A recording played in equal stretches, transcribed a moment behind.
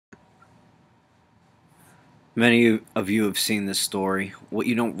Many of you have seen this story. What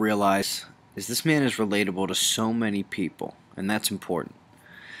you don't realize is this man is relatable to so many people, and that's important.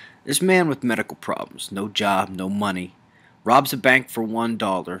 This man with medical problems, no job, no money, robs a bank for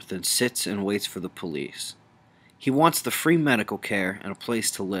 $1, then sits and waits for the police. He wants the free medical care and a place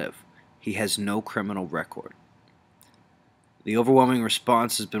to live. He has no criminal record. The overwhelming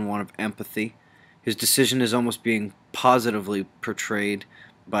response has been one of empathy. His decision is almost being positively portrayed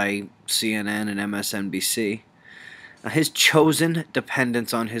by CNN and MSNBC. His chosen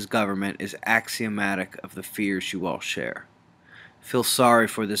dependence on his government is axiomatic of the fears you all share. Feel sorry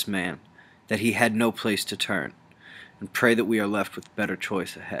for this man, that he had no place to turn, and pray that we are left with better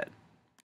choice ahead.